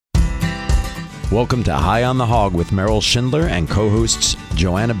Welcome to High on the Hog with Merrill Schindler and co-hosts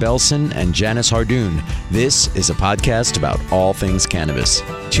Joanna Belson and Janice Hardoon. This is a podcast about all things cannabis.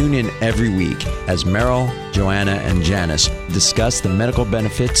 Tune in every week as Merrill, Joanna, and Janice discuss the medical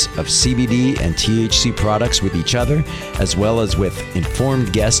benefits of CBD and THC products with each other, as well as with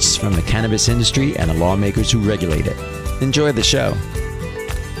informed guests from the cannabis industry and the lawmakers who regulate it. Enjoy the show.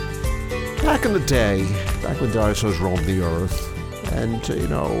 Back in the day, back when dinosaurs roamed the earth, and,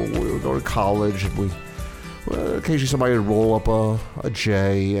 we would go to college, and occasionally somebody would roll up a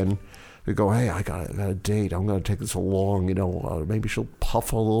J, and we'd go, hey, I got a date. I'm going to take this along, maybe she'll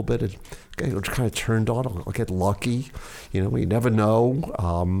puff a little bit, and just kind of turned on. I'll get lucky. You never know.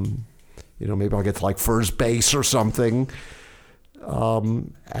 Maybe I'll get to, first base or something.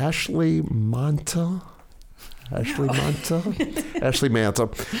 Ashley Manta. You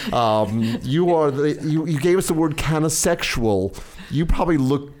gave us the word CannaSexual. You probably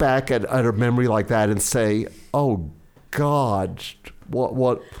look back at a memory like that and say, "Oh God,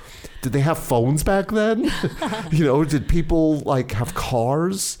 what? Did they have phones back then? Did people have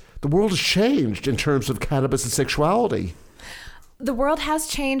cars? The world has changed in terms of cannabis and sexuality." The world has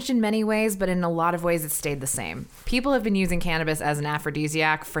changed in many ways, but in a lot of ways it's stayed the same. People have been using cannabis as an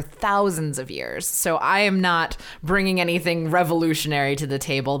aphrodisiac for thousands of years. So I am not bringing anything revolutionary to the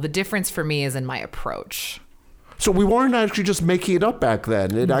table. The difference for me is in my approach. So we weren't actually just making it up back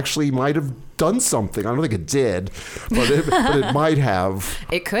then. It actually might have done something. I don't think it did, but it might have.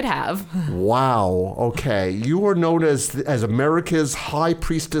 It could have. Wow. Okay. You are known as America's High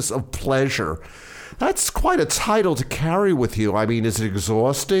Priestess of Pleasure. That's quite a title to carry with you. I mean, is it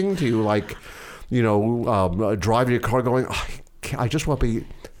exhausting? Do you drive in your car going, I just want to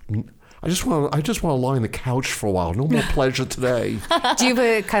lie on the couch for a while. No more pleasure today. Do you have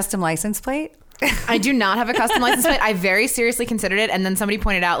a custom license plate? I do not have a custom license plate. I very seriously considered it, and then somebody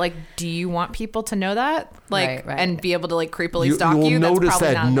pointed out, do you want people to know that, right. and be able to creepily stalk you? You'll notice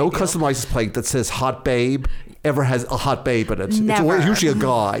That's that not no custom license plate that says "hot babe" ever has a hot babe in it. Never. It's usually a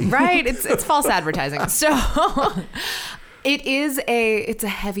guy. Right? It's false advertising. So it's a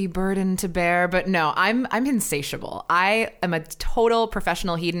heavy burden to bear, but no, I'm insatiable. I am a total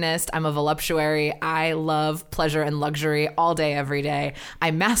professional hedonist. I'm a voluptuary. I love pleasure and luxury all day, every day. I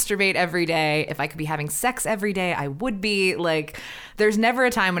masturbate every day. If I could be having sex every day, I would be. There's never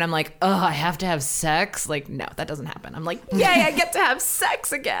a time when I'm like, oh, I have to have sex. No, that doesn't happen. I'm like, yay, I get to have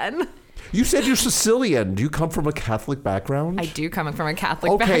sex again. You said you're Sicilian. Do you come from a Catholic background? I do come from a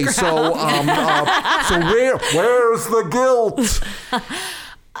Catholic background. Okay, so where's the guilt?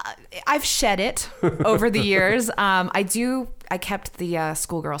 I've shed it over the years. I kept the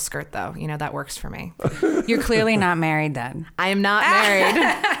schoolgirl skirt, though. That works for me. You're clearly not married then. I am not married.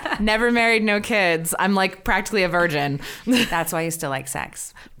 Never married, no kids. I'm practically a virgin. That's why you still like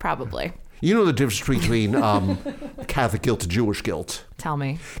sex. Probably. You know the difference between Catholic guilt and Jewish guilt. Tell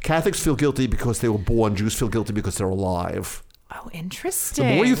me. Catholics feel guilty because they were born. Jews feel guilty because they're alive. Oh, interesting.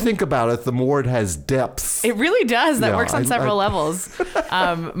 The more you think about it, the more it has depth. It really does. That works on several levels.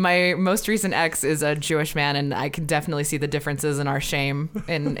 My most recent ex is a Jewish man, and I can definitely see the differences in our shame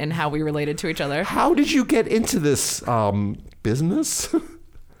in how we related to each other. How did you get into this business?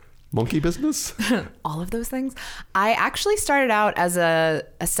 Monkey business? All of those things. I actually started out as a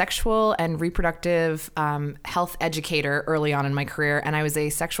sexual and reproductive health educator early on in my career, and I was a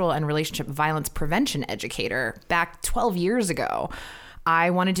sexual and relationship violence prevention educator back 12 years ago. I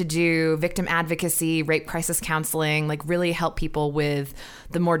wanted to do victim advocacy, rape crisis counseling, really help people with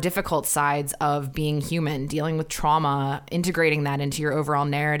the more difficult sides of being human, dealing with trauma, integrating that into your overall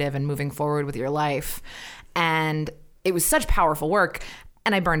narrative and moving forward with your life. And it was such powerful work.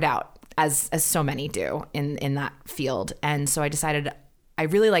 And I burned out, as so many do in that field. And so I decided I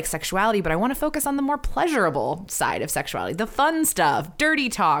really like sexuality, but I want to focus on the more pleasurable side of sexuality, the fun stuff, dirty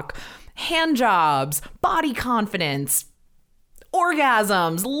talk, hand jobs, body confidence,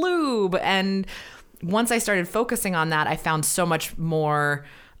 orgasms, lube. And once I started focusing on that, I found so much more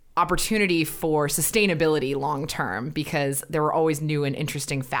opportunity for sustainability long term, because there were always new and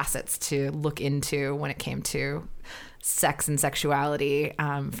interesting facets to look into when it came to sex and sexuality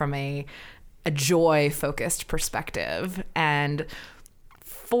from a joy-focused perspective. And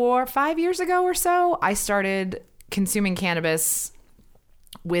 5 years ago or so, I started consuming cannabis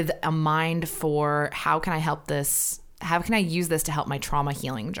with a mind for how can I use this to help my trauma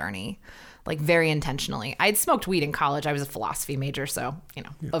healing journey, very intentionally. I'd smoked weed in college. I was a philosophy major, so,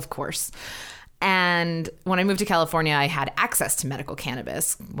 of course. And when I moved to California, I had access to medical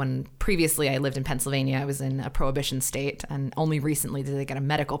cannabis. When previously I lived in Pennsylvania, I was in a prohibition state, and only recently did they get a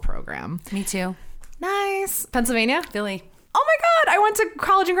medical program. Me too. Nice. Pennsylvania? Philly. Oh my God. I went to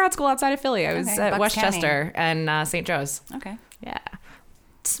college and grad school outside of Philly. I was at Bucks Westchester and St. Joe's. Okay. Yeah.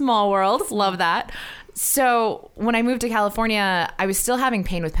 Small world. Love that. So when I moved to California, I was still having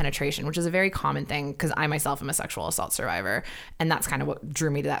pain with penetration, which is a very common thing because I myself am a sexual assault survivor. And that's kind of what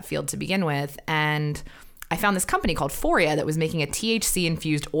drew me to that field to begin with. And I found this company called Foria that was making a THC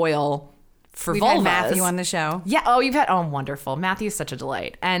infused oil for We've vulvas. had Matthew on the show. Yeah. Oh, you've had. Oh, wonderful. Matthew's such a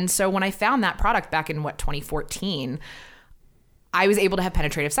delight. And so when I found that product back in 2014, I was able to have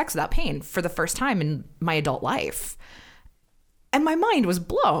penetrative sex without pain for the first time in my adult life. And my mind was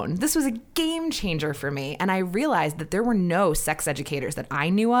blown. This was a game changer for me. And I realized that there were no sex educators that I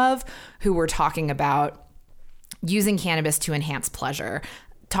knew of who were talking about using cannabis to enhance pleasure,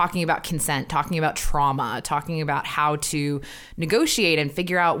 talking about consent, talking about trauma, talking about how to negotiate and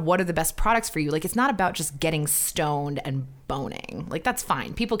figure out what are the best products for you. Like, it's not about just getting stoned and boning. Like, that's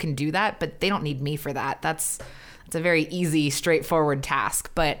fine. People can do that, but they don't need me for that. That's a very easy, straightforward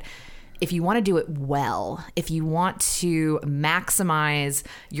task. But if you want to do it well, if you want to maximize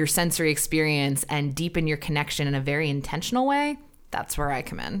your sensory experience and deepen your connection in a very intentional way, that's where I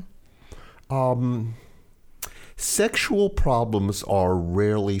come in. Sexual problems are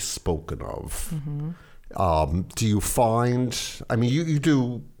rarely spoken of. Do you find, I mean,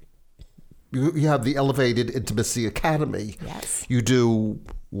 you have the Elevated Intimacy Academy. Yes. You do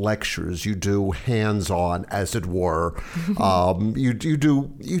lectures, you do hands-on, as it were.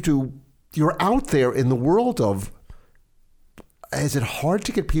 You're out there in the world of, is it hard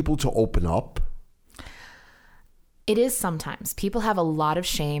to get people to open up? It is sometimes. People have a lot of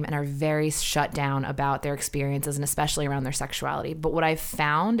shame and are very shut down about their experiences and especially around their sexuality. But what I've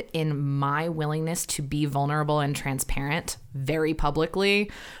found in my willingness to be vulnerable and transparent very publicly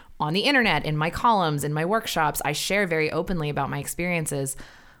on the internet, in my columns, in my workshops, I share very openly about my experiences.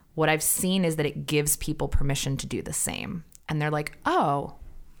 What I've seen is that it gives people permission to do the same. And they're like, oh,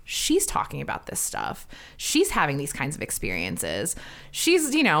 she's talking about this stuff. She's having these kinds of experiences.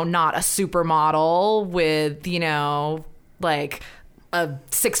 She's, not a supermodel with, like a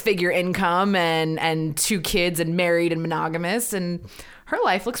 6-figure income and 2 kids and married and monogamous. And her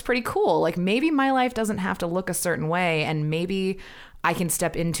life looks pretty cool. Like, maybe my life doesn't have to look a certain way. And maybe I can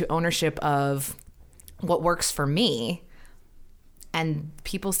step into ownership of what works for me. And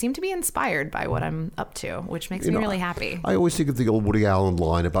people seem to be inspired by what I'm up to, which makes me really happy. I always think of the old Woody Allen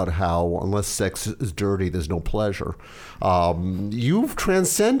line about how unless sex is dirty, there's no pleasure. You've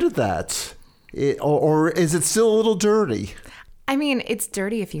transcended that. Or is it still a little dirty? I mean, it's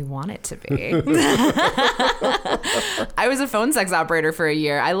dirty if you want it to be. I was a phone sex operator for a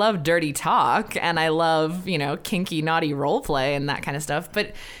year. I love dirty talk and I love, kinky, naughty role play and that kind of stuff.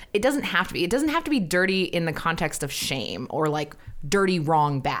 But it doesn't have to be. It doesn't have to be dirty in the context of shame or like dirty,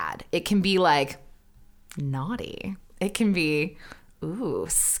 wrong, bad. It can be like naughty. It can be, ooh,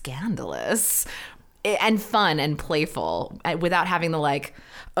 scandalous and fun and playful without having the like,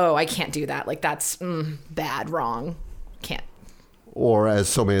 oh, I can't do that. Like that's bad, wrong, can't. Or as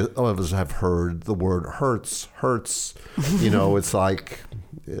so many of us have heard, the word hurts. It's like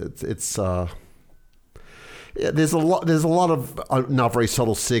it's there's a lot of not very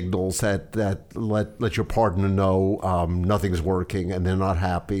subtle signals that let your partner know nothing's working and they're not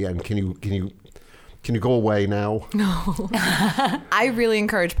happy. And can you go away now? No. I really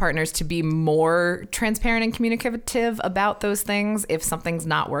encourage partners to be more transparent and communicative about those things. If something's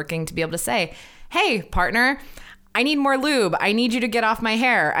not working, to be able to say, hey, partner, I need more lube. I need you to get off my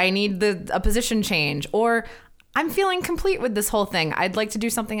hair. I need a position change. Or I'm feeling complete with this whole thing. I'd like to do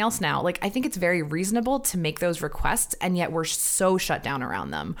something else now. Like, I think it's very reasonable to make those requests, and yet we're so shut down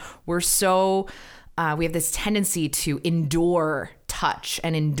around them. We're so, we have this tendency to endure touch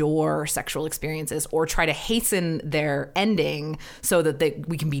and endure sexual experiences or try to hasten their ending so that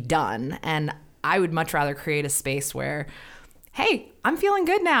we can be done. And I would much rather create a space where, hey, I'm feeling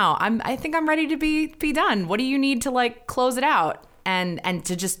good now. I think I'm ready to be done. What do you need to like close it out? And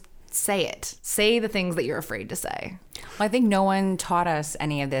to just say it. Say the things that you're afraid to say. Well, I think no one taught us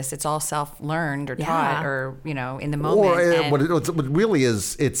any of this. It's all self-learned or taught or, in the moment. What really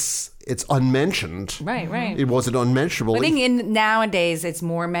is, it's unmentioned. Right. It wasn't unmentionable. I think nowadays it's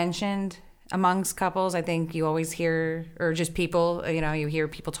more mentioned amongst couples. I think you always hear, or just people, you hear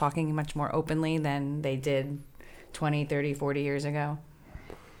people talking much more openly than they did 20, 30, 40 years ago.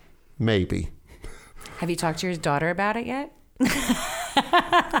 Maybe. Have you talked to your daughter about it yet?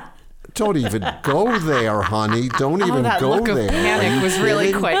 Don't even go there, honey. Don't even that go look there. Of panic was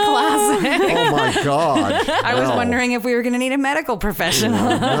really quite classic. Oh my God! I was wondering if we were going to need a medical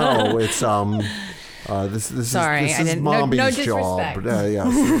professional. No, it's This Sorry, is I didn't- mommy's no job. disrespect. Yeah,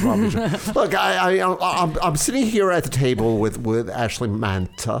 this is mommy's job. Look, I'm sitting here at the table with Ashley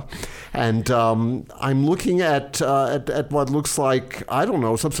Manta, and I'm looking at what looks like, I don't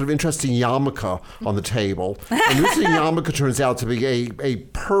know, some sort of interesting yarmulke on the table. And this yarmulke turns out to be a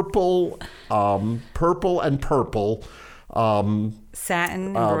purple and purple.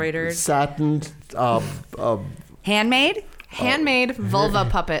 Satin embroidered. Satin. Handmade? Handmade vulva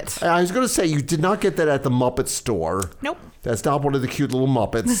puppet. I was going to say, you did not get that at the Muppet store. Nope. That's not one of the cute little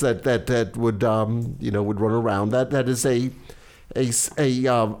Muppets that would would run around. That is a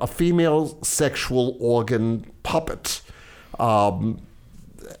female sexual organ puppet. From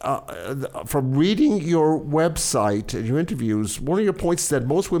reading your website and your interviews, one of your points is that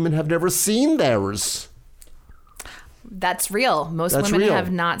most women have never seen theirs. That's real. Most That's women real.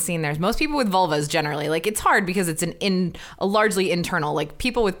 have not seen theirs. Most people with vulvas generally, like it's hard because it's a largely internal. Like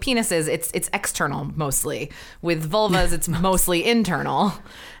people with penises, it's external mostly. With vulvas, it's mostly internal.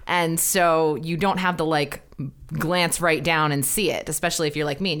 And so you don't have to like glance right down and see it, especially if you're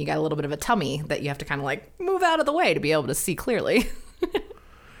like me and you got a little bit of a tummy that you have to kind of like move out of the way to be able to see clearly.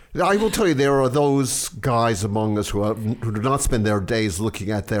 I will tell you, there are those guys among us who do not spend their days looking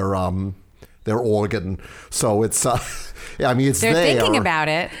at their organ. So it's I mean, it's They're there. thinking about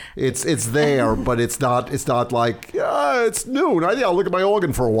it. It's there, but it's not like it's noon. I think I'll look at my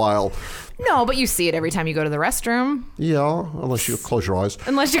organ for a while. No, but you see it every time you go to the restroom. Yeah, unless you close your eyes.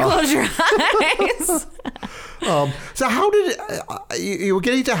 Unless you close your eyes. So how did you were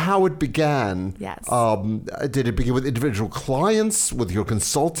getting to how it began? Yes. Did it begin with individual clients? With your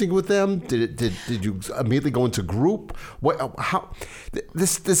consulting with them? Did you immediately go into group?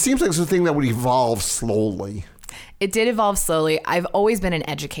 This seems like it's a thing that would evolve slowly. It did evolve slowly. I've always been an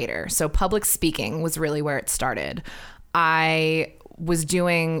educator, so public speaking was really where it started. I was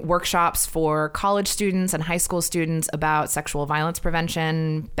doing workshops for college students and high school students about sexual violence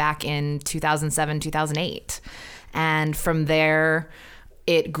prevention back in 2007, 2008. And from there,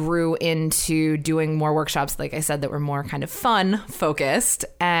 it grew into doing more workshops, like I said, that were more kind of fun focused.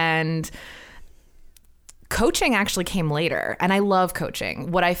 And coaching actually came later, and I love coaching.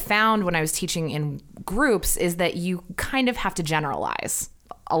 What I found when I was teaching in groups is that you kind of have to generalize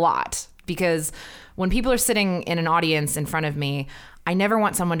a lot, because when people are sitting in an audience in front of me, I never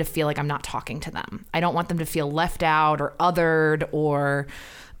want someone to feel like I'm not talking to them. I don't want them to feel left out or othered or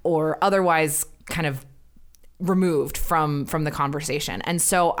otherwise kind of removed from the conversation. And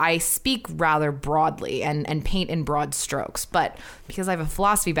so I speak rather broadly and paint in broad strokes. But because I have a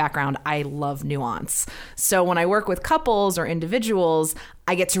philosophy background, I love nuance. So when I work with couples or individuals,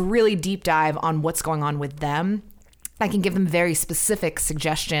 I get to really deep dive on what's going on with them. I can give them very specific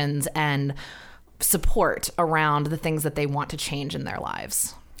suggestions and support around the things that they want to change in their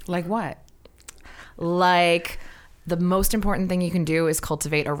lives. Like what? Like, the most important thing you can do is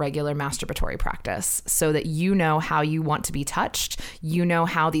cultivate a regular masturbatory practice so that you know how you want to be touched. You know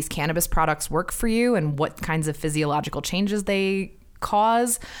how these cannabis products work for you and what kinds of physiological changes they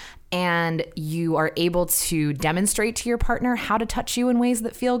cause. And you are able to demonstrate to your partner how to touch you in ways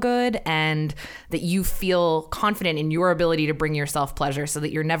that feel good, and that you feel confident in your ability to bring yourself pleasure so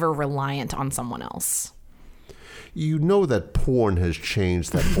that you're never reliant on someone else. You know that porn has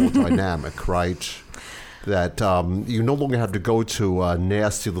changed that whole dynamic, right? That you no longer have to go to a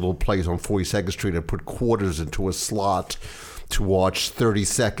nasty little place on 42nd Street and put quarters into a slot to watch 30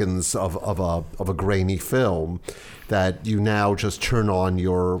 seconds of a grainy film. That you now just turn on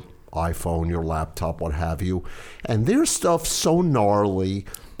your iPhone, your laptop, what have you, and there's stuff so gnarly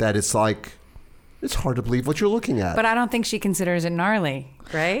that it's like, it's hard to believe what you're looking at. But I don't think she considers it gnarly,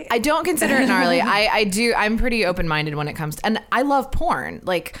 right? I don't consider it gnarly. I do. I'm pretty open-minded when it comes to, and I love porn.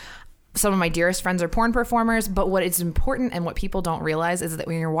 Like, some of my dearest friends are porn performers, but what is important and what people don't realize is that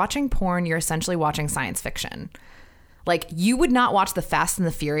when you're watching porn, you're essentially watching science fiction. Like, you would not watch The Fast and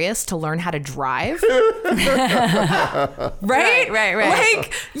the Furious to learn how to drive. Right?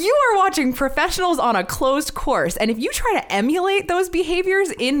 Like, you are watching professionals on a closed course. And if you try to emulate those behaviors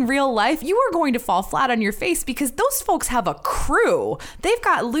in real life, you are going to fall flat on your face, because those folks have a crew. They've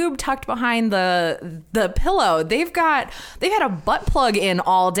got lube tucked behind the pillow. They've had a butt plug in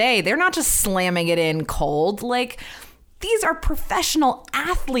all day. They're not just slamming it in cold. Like, these are professional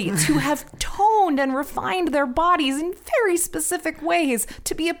athletes who have toned and refined their bodies in very specific ways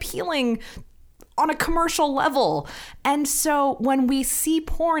to be appealing on a commercial level. And so when we see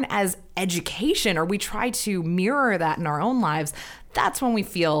porn as education, or we try to mirror that in our own lives, that's when we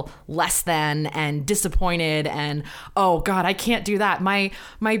feel less than and disappointed and, oh God, I can't do that. My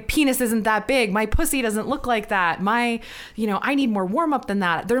penis isn't that big. My pussy doesn't look like that. I need more warm up than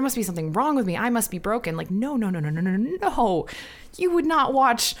that. There must be something wrong with me. I must be broken. Like, no. You would not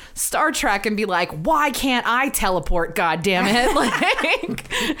watch Star Trek and be like, why can't I teleport? God damn it. Like,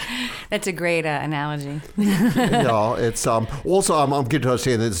 that's a great analogy. Yeah, it's also I'm getting to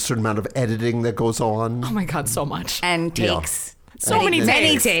understand there's a certain amount of editing that goes on. oh my God, so much. And takes. So many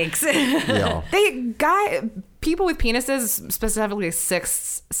takes. Yeah. People with penises, specifically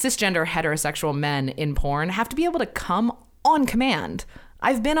cisgender heterosexual men in porn, have to be able to come on command.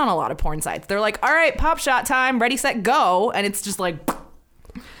 I've been on a lot of porn sites. They're like, all right, pop shot time, ready, set, go. And it's just like...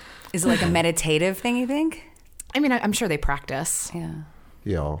 Is it like a meditative thing, you think? I mean, I'm sure they practice. Yeah.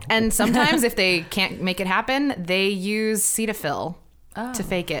 Yeah. And sometimes if they can't make it happen, they use Cetaphil to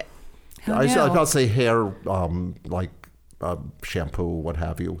fake it. I was about to say hair, shampoo, what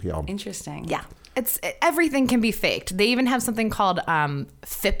have you. Yeah. Interesting. Yeah. Everything can be faked. They even have something called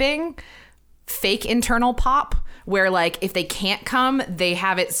fipping, fake internal pop, where like if they can't come, they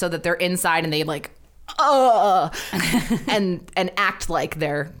have it so that they're inside and they like and act like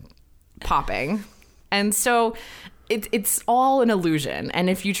they're popping. And so it's all an illusion. And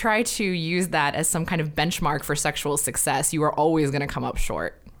if you try to use that as some kind of benchmark for sexual success, you are always going to come up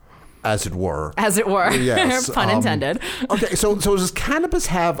short. As it were. Yes. Pun intended. Okay, so does cannabis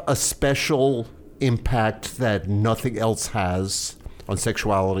have a special impact that nothing else has on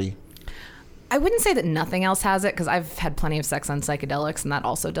sexuality? I wouldn't say that nothing else has it, because I've had plenty of sex on psychedelics, and that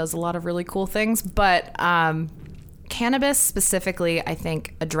also does a lot of really cool things. But cannabis specifically, I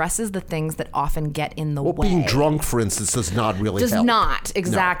think, addresses the things that often get in the way. Being drunk, for instance, does not really help. Does not,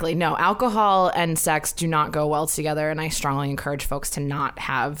 exactly. No, alcohol and sex do not go well together, and I strongly encourage folks to not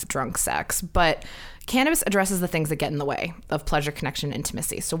have drunk sex. But cannabis addresses the things that get in the way of pleasure, connection,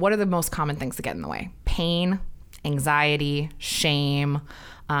 intimacy. So what are the most common things that get in the way? Pain, anxiety, shame,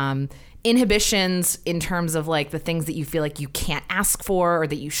 inhibitions in terms of like the things that you feel like you can't ask for or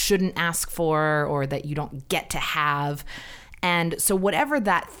that you shouldn't ask for or that you don't get to have. And so whatever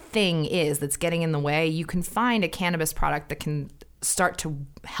that thing is that's getting in the way, you can find a cannabis product that can start to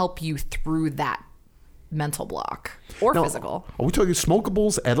help you through that mental block or physical. Are we talking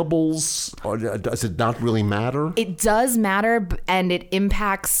smokables, edibles, or does it not really matter? It does matter, and it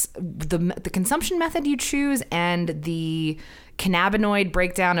impacts the consumption method you choose and the cannabinoid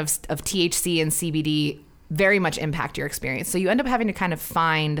breakdown of THC and CBD very much impact your experience. So you end up having to kind of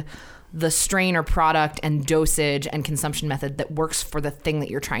find the strain or product and dosage and consumption method that works for the thing that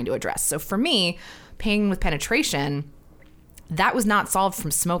you're trying to address. So for me, pain with penetration, that was not solved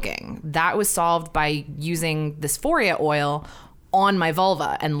from smoking. That was solved by using this dysphoria oil on my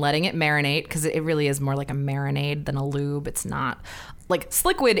vulva and letting it marinate, because it really is more like a marinade than a lube. It's not like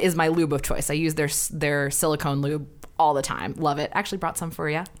Sliquid is my lube of choice. I use their silicone lube all the time. Love it. Actually brought some for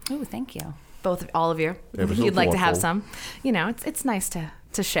you. Oh, thank you. All of you. If you'd like to have some. It's nice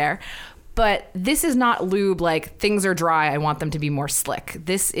to share. But this is not lube like things are dry, I want them to be more slick.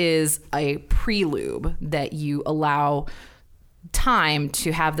 This is a pre-lube that you allow time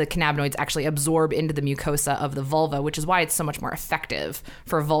to have the cannabinoids actually absorb into the mucosa of the vulva, which is why it's so much more effective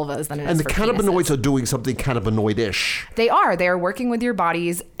for vulvas than it is for penises. And the cannabinoids are doing something cannabinoid-ish. They are. They are working with your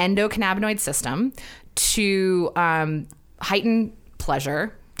body's endocannabinoid system to heighten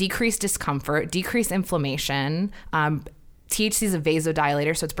pleasure, decrease discomfort, decrease inflammation. THC is a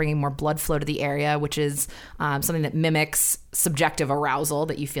vasodilator, so it's bringing more blood flow to the area, which is something that mimics subjective arousal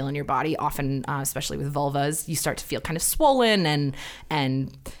that you feel in your body. Often, especially with vulvas, you start to feel kind of swollen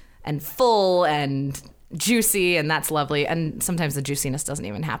and full and juicy, and that's lovely. And sometimes the juiciness doesn't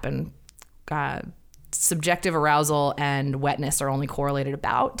even happen. Subjective arousal and wetness are only correlated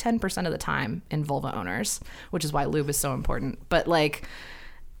about 10% of the time in vulva owners, which is why lube is so important. But like,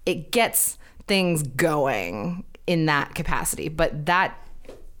 it gets things going in that capacity. But that,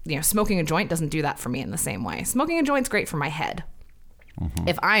 smoking a joint doesn't do that for me in the same way. Smoking a joint's great for my head. Mm-hmm.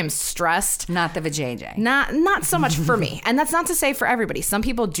 If I am stressed, not the vajayjay. Not so much for me. And that's not to say for everybody. Some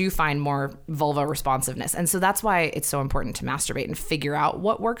people do find more vulva responsiveness. And so that's why it's so important to masturbate and figure out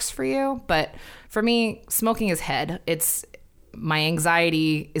what works for you. But for me, smoking is head. My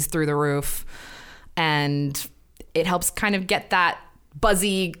anxiety is through the roof, and it helps kind of get that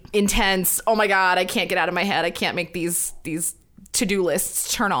buzzy, intense, oh my God, I can't get out of my head. I can't make these to-do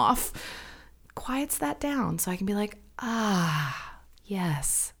lists turn off. Quiets that down so I can be like,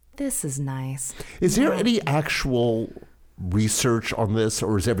 yes, this is nice. Is there any actual research on this,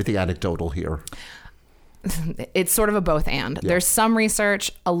 or is everything anecdotal here? it's sort of a both and. Yeah. There's some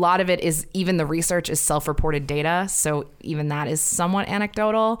research. A lot of it is, even the research is self-reported data. So even that is somewhat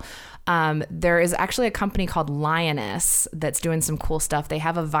anecdotal. There is actually a company called Lioness that's doing some cool stuff. They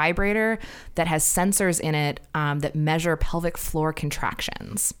have a vibrator that has sensors in it that measure pelvic floor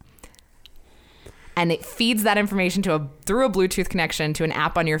contractions. And it feeds that information through a Bluetooth connection to an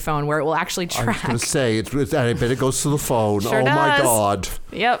app on your phone where it will actually track. I was going to say, I bet it goes to the phone. Sure oh, does. my God.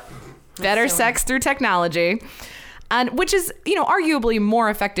 Yep. Better sex through technology. And which is, arguably more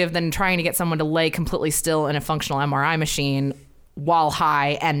effective than trying to get someone to lay completely still in a functional MRI machine while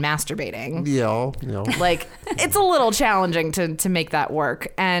high and masturbating. Yeah. Like, it's a little challenging to make that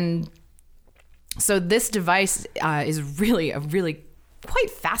work. And so this device is really a really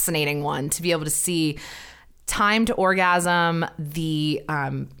quite fascinating one to be able to see time to orgasm, the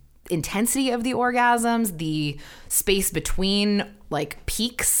intensity of the orgasms, the space between like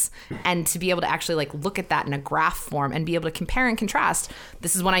peaks, and to be able to actually like look at that in a graph form and be able to compare and contrast.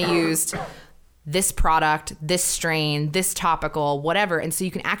 This is when I used this product, this strain, this topical, whatever. And so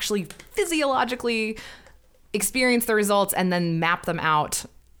you can actually physiologically experience the results and then map them out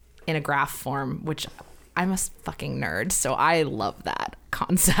in a graph form, which I'm a fucking nerd, so I love that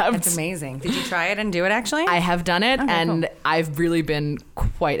concept. That's amazing. Did you try it and do it actually? I have done it, Okay, and cool. I've really been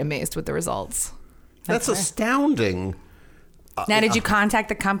quite amazed with the results. That's astounding. Now, did you contact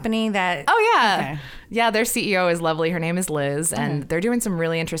the company that... Oh, yeah. Okay. Yeah, their CEO is lovely. Her name is Liz, and they're doing some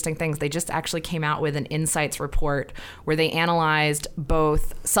really interesting things. They just actually came out with an insights report where they analyzed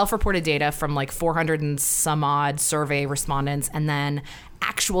both self-reported data from like 400 and some odd survey respondents, and then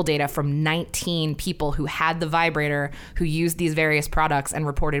actual data from 19 people who had the vibrator, who used these various products and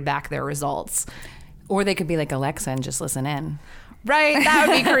reported back their results. Or they could be like Alexa and just listen in. Right? That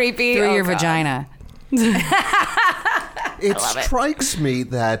would be creepy. Through Oh, your God. vagina. It strikes me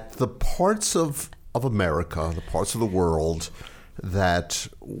that the parts of America, the parts of the world that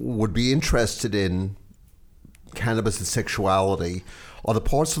would be interested in cannabis and sexuality are the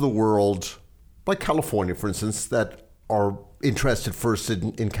parts of the world, like California, for instance, that are interested first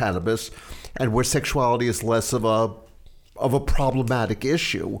in cannabis, and where sexuality is less of a problematic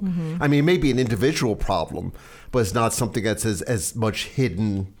issue. Mm-hmm. I mean, it may be an individual problem, but it's not something that's as much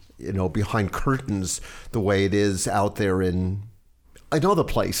hidden, behind curtains the way it is out there in other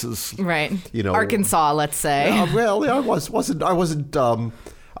places. Right. Arkansas, let's say. Well, yeah, I wasn't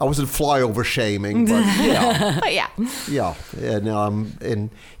flyover shaming, but yeah. But yeah. Yeah, and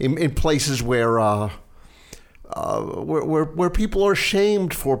in places where people are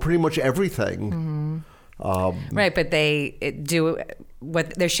shamed for pretty much everything. Right, but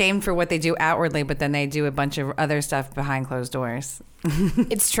they're shamed for what they do outwardly, but then they do a bunch of other stuff behind closed doors.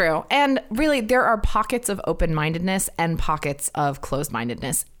 It's true. And really, there are pockets of open-mindedness and pockets of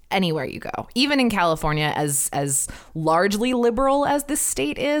closed-mindedness anywhere you go. Even in California, as largely liberal as this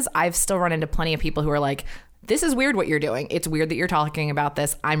state is, I've still run into plenty of people who are like, this is weird what you're doing. It's weird that you're talking about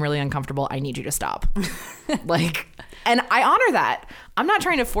this. I'm really uncomfortable. I need you to stop. And I honor that. I'm not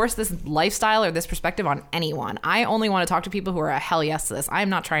trying to force this lifestyle or this perspective on anyone. I only want to talk to people who are a hell yes to this. I am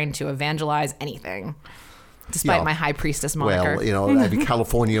not trying to evangelize anything, despite my high priestess moniker. Well, I mean,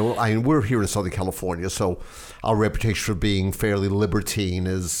 California, we're here in Southern California, so our reputation for being fairly libertine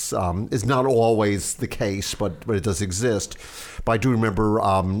is not always the case, but it does exist. But I do remember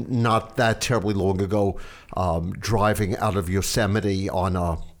not that terribly long ago driving out of Yosemite on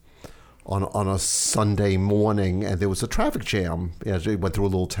a Sunday morning, and there was a traffic jam as we went through a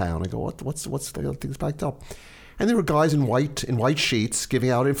little town. I go, what's the thing's backed up? And there were guys in white sheets giving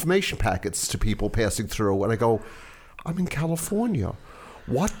out information packets to people passing through. And I go, I'm in California.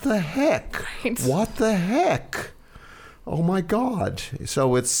 What the heck? Right. What the heck? Oh my God!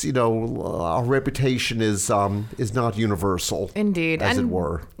 So it's our reputation is not universal, Indeed, as and it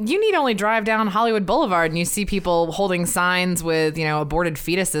were. You need only drive down Hollywood Boulevard and you see people holding signs with aborted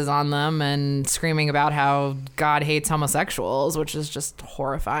fetuses on them and screaming about how God hates homosexuals, which is just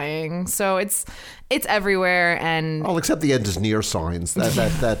horrifying. So it's everywhere, and Well, except the end is near signs.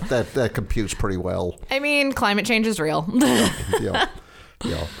 That computes pretty well. I mean, climate change is real. Yeah.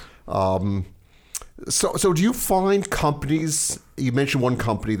 So do you find companies? You mentioned one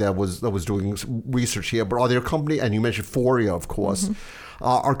company that was doing research here, but are there companies? And you mentioned Foria, of course. Mm-hmm.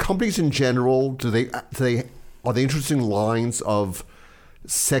 Are companies in general? Are they interested in lines of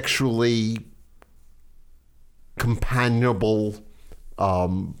sexually companionable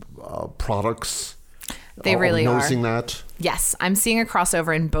products? They really are. Noticing that? Yes, I'm seeing a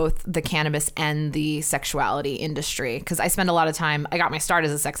crossover in both the cannabis and the sexuality industry because I spend a lot of time. I got my start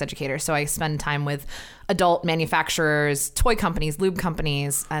as a sex educator, so I spend time with adult manufacturers, toy companies, lube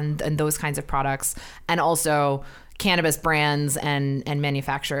companies, and those kinds of products, and also cannabis brands and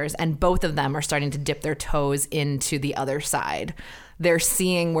manufacturers. And both of them are starting to dip their toes into the other side. They're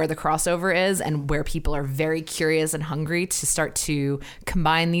seeing where the crossover is and where people are very curious and hungry to start to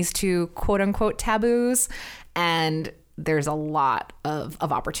combine these two quote unquote taboos. And there's a lot of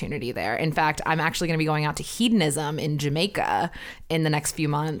opportunity there. In fact, I'm actually going to be going out to Hedonism in Jamaica in the next few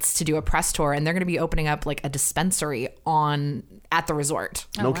months to do a press tour, and they're going to be opening up like a dispensary at the resort.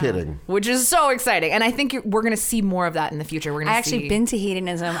 No kidding. Which is so exciting. And I think we're going to see more of that in the future. We're going to actually been to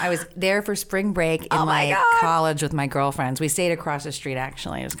Hedonism. I was there for spring break in my college with my girlfriends. We stayed across the street,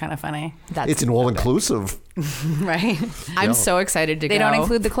 actually. It was kind of funny. It's an all-inclusive. Right. I'm so excited to go. They don't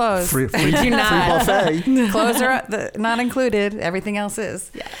include the clothes. Free Do not. buffet. Clothes are not included. Everything else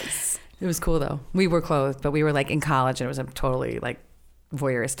is. Yes. It was cool, though. We were clothed, but we were like in college, and it was a totally like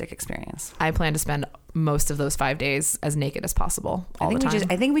voyeuristic experience. I plan to spend most of those 5 days as naked as possible all the time.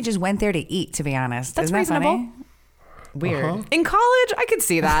 I think we just went there to eat, to be honest. That's Isn't that reasonable. funny? Weird. Uh-huh. In college, I could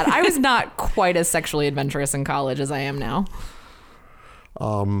see that. I was not quite as sexually adventurous in college as I am now.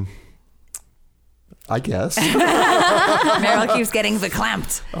 I guess. Meryl keeps getting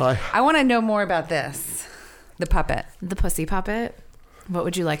verklempt. I want to know more about this. The puppet. The pussy puppet. What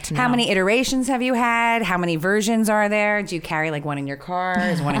would you like to know? How many iterations have you had? How many versions are there? Do you carry like one in your car?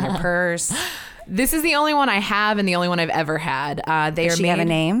 Is one in your purse? This is the only one I have and the only one I've ever had. Does she have a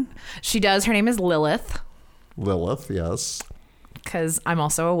name? She does. Her name is Lilith. Lilith, yes. Because I'm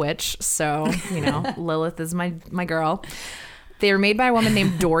also a witch. So, Lilith is my girl. They were made by a woman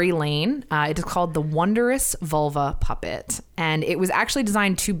named Dory Lane. It is called the Wondrous Vulva Puppet. And it was actually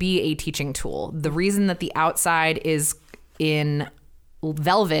designed to be a teaching tool. The reason that the outside is in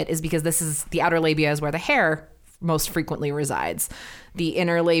velvet is because this is the outer labia is where the hair most frequently resides. The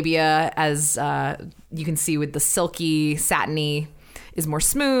inner labia, as you can see with the silky, satiny, is more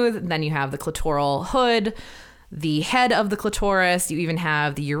smooth. Then you have the clitoral hood, the head of the clitoris. You even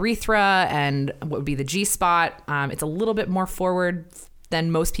have the urethra and what would be the G-spot. It's a little bit more forward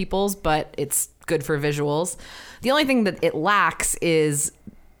than most people's, but it's good for visuals. The only thing that it lacks is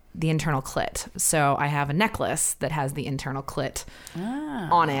the internal clit. So I have a necklace that has the internal clit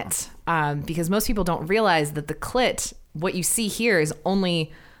on it because most people don't realize that the clit, what you see here, is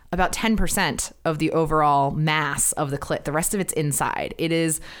only about 10% of the overall mass of the clit. The rest of it's inside. It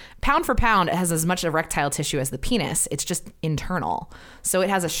is, pound for pound, it has as much erectile tissue as the penis. It's just internal. So it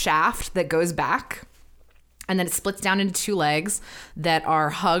has a shaft that goes back, and then it splits down into two legs that are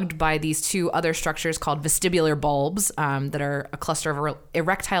hugged by these two other structures called vestibular bulbs that are a cluster of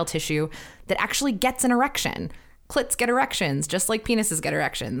erectile tissue that actually gets an erection. Clits get erections, just like penises get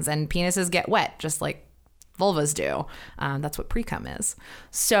erections, and penises get wet, just like vulvas do. That's what pre-cum is.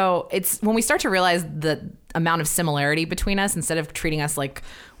 So it's when we start to realize the amount of similarity between us, instead of treating us like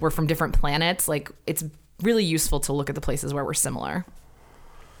we're from different planets, like it's really useful to look at the places where we're similar.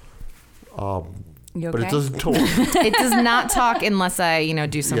 You okay? But it doesn't talk. It does not talk unless I,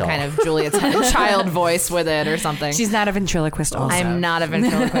 do some kind of Julia Child voice with it or something. She's not a ventriloquist also. I'm not a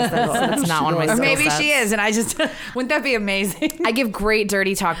ventriloquist. That's not one of my skill Or maybe sets. she is, and I just... Wouldn't that be amazing? I give great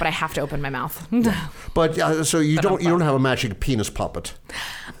dirty talk, but I have to open my mouth. But so you don't have a matching penis puppet.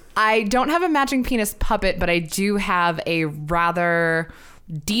 I don't have a matching penis puppet, but I do have a rather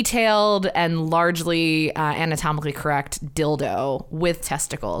detailed and largely anatomically correct dildo with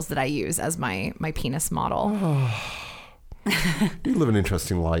testicles that I use as my penis model. You live an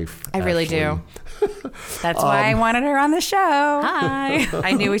interesting life. I really do. That's why I wanted her on the show. Hi.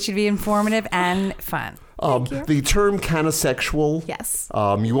 I knew it should be informative and fun. The term CannaSexual. Yes.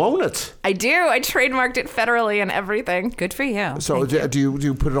 You own it. I do. I trademarked it federally and everything. Good for you. So do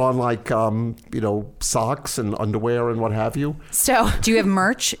you put it on like socks and underwear and what have you? So Do you have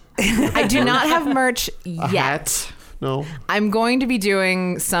merch? I do not have merch A yet. hat? No. I'm going to be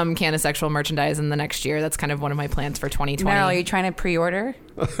doing some CannaSexual merchandise in the next year. That's kind of one of my plans for 2020. Meryl, are you trying to pre-order?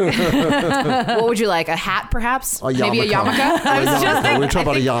 What would you like? A hat, perhaps? Maybe a yarmulke? I was just thinking. We're talking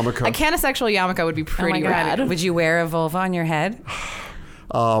about a yarmulke. A CannaSexual yarmulke would be pretty rad. Would you wear a vulva on your head?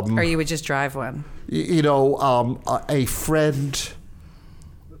 Or you would just drive one? A friend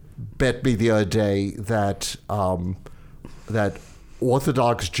bet me the other day that that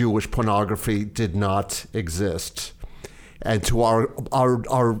Orthodox Jewish pornography did not exist. And to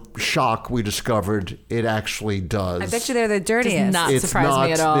our shock, we discovered it actually does. I bet you they're the dirtiest. Does not surprise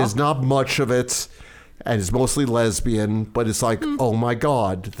me at all. There's not much of it, and it's mostly lesbian, but it's like, oh my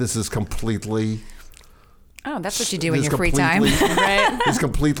God, this is completely Oh, that's what you do in your free time, right? It's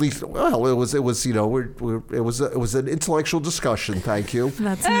completely. Well, it was. You know, it was an intellectual discussion. Thank you.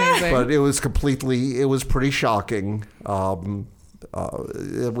 That's amazing. But it was completely. It was pretty shocking.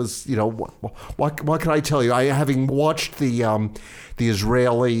 It was. You know, what can I tell you? Having watched the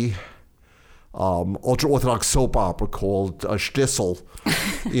Israeli ultra-Orthodox soap opera called Shtisel.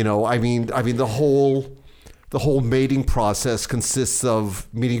 You know, I mean the whole mating process consists of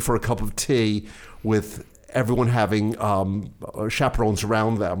meeting for a cup of tea with everyone having chaperones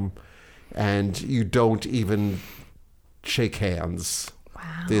around them, and you don't even shake hands.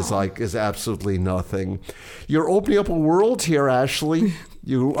 Wow. There's absolutely nothing. You're opening up a world here, Ashley.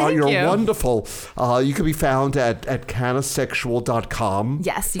 You're wonderful. You can be found at CannaSexual.com.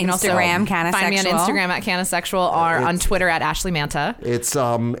 Yes, you can Instagram, also find me on CannaSexual. Instagram at CannaSexual or on Twitter at Ashley Manta. It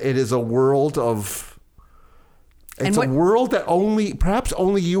is a world of. It's And a world that perhaps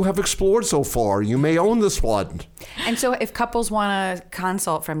only you have explored so far. You may own this one. And so if couples want to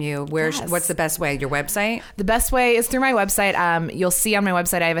consult from you, what's the best way? Your website? The best way is through my website. You'll see on my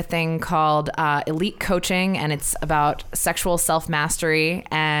website I have a thing called Elite Coaching, and it's about sexual self-mastery.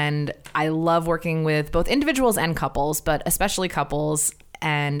 And I love working with both individuals and couples, but especially couples.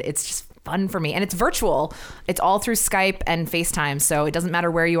 And it's just fun for me. And it's virtual. It's all through Skype and FaceTime. So it doesn't matter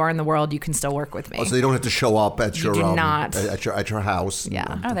where you are in the world, you can still work with me. Oh, so they don't have to show up at You do not. at your house.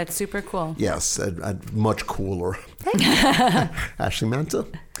 Yeah. Oh, that's super cool. Yes, and much cooler. Ashley Manta,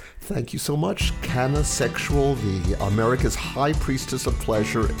 thank you so much. CannaSexual, the America's High Priestess of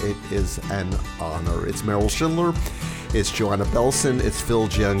Pleasure. It is an honor. It's Meryl Schindler. It's Joanna Belson. It's Phil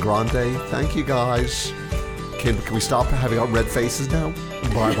Giangrande. Thank you, guys. Can we stop having our red faces now?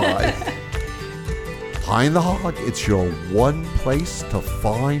 Bye-bye. High in the Hog, it's your one place to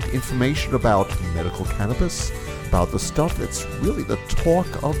find information about medical cannabis, about the stuff that's really the talk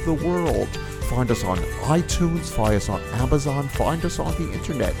of the world. Find us on iTunes, find us on Amazon, find us on the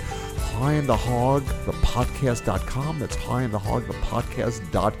internet. High in the Hog, the podcast.com. That's High in the Hog, the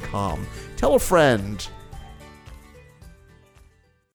podcast.com. Tell a friend.